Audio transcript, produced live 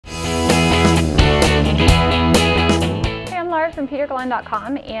from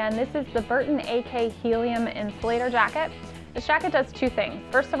peterglenn.com, and this is the Burton AK Helium Insulator jacket. This jacket does two things.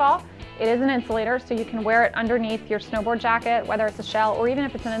 First of all, it is an insulator, so you can wear it underneath your snowboard jacket, whether it's a shell or even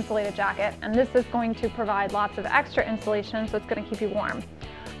if it's an insulated jacket, and this is going to provide lots of extra insulation, so it's going to keep you warm.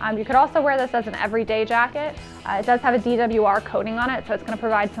 You could also wear this as an everyday jacket. It does have a DWR coating on it, so it's going to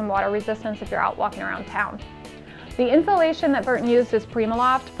provide some water resistance if you're out walking around town. The insulation that Burton used is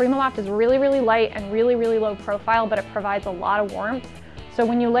Primaloft. Primaloft is really, really light and really, really low profile, but it provides a lot of warmth. So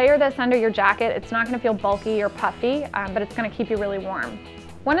when you layer this under your jacket, it's not going to feel bulky or puffy, but it's going to keep you really warm.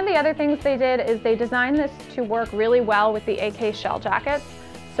 One of the other things they did is they designed this to work really well with the AK shell jackets.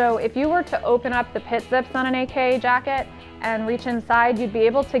 So if you were to open up the pit zips on an AK jacket and reach inside, you'd be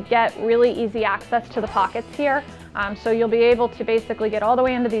able to get really easy access to the pockets here. So you'll be able to basically get all the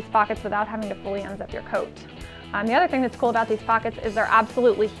way into these pockets without having to fully unzip your coat. The other thing that's cool about these pockets is they're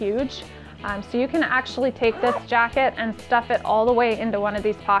absolutely huge. So you can actually take this jacket and stuff it all the way into one of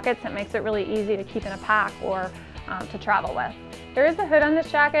these pockets. It makes it really easy to keep in a pack or to travel with. There is a hood on this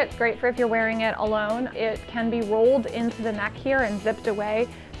jacket. It's great for if you're wearing it alone. It can be rolled into the neck here and zipped away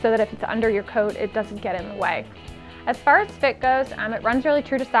so that if it's under your coat, it doesn't get in the way. As far as fit goes, it runs really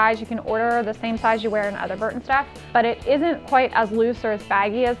true to size. You can order the same size you wear in other Burton stuff, but it isn't quite as loose or as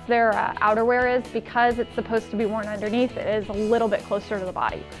baggy as their outerwear is because it's supposed to be worn underneath. It is a little bit closer to the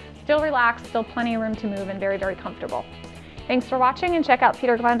body. Still relaxed, still plenty of room to move, and very, very comfortable. Thanks for watching, and check out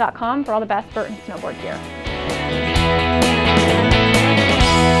peterglenn.com for all the best Burton snowboard gear.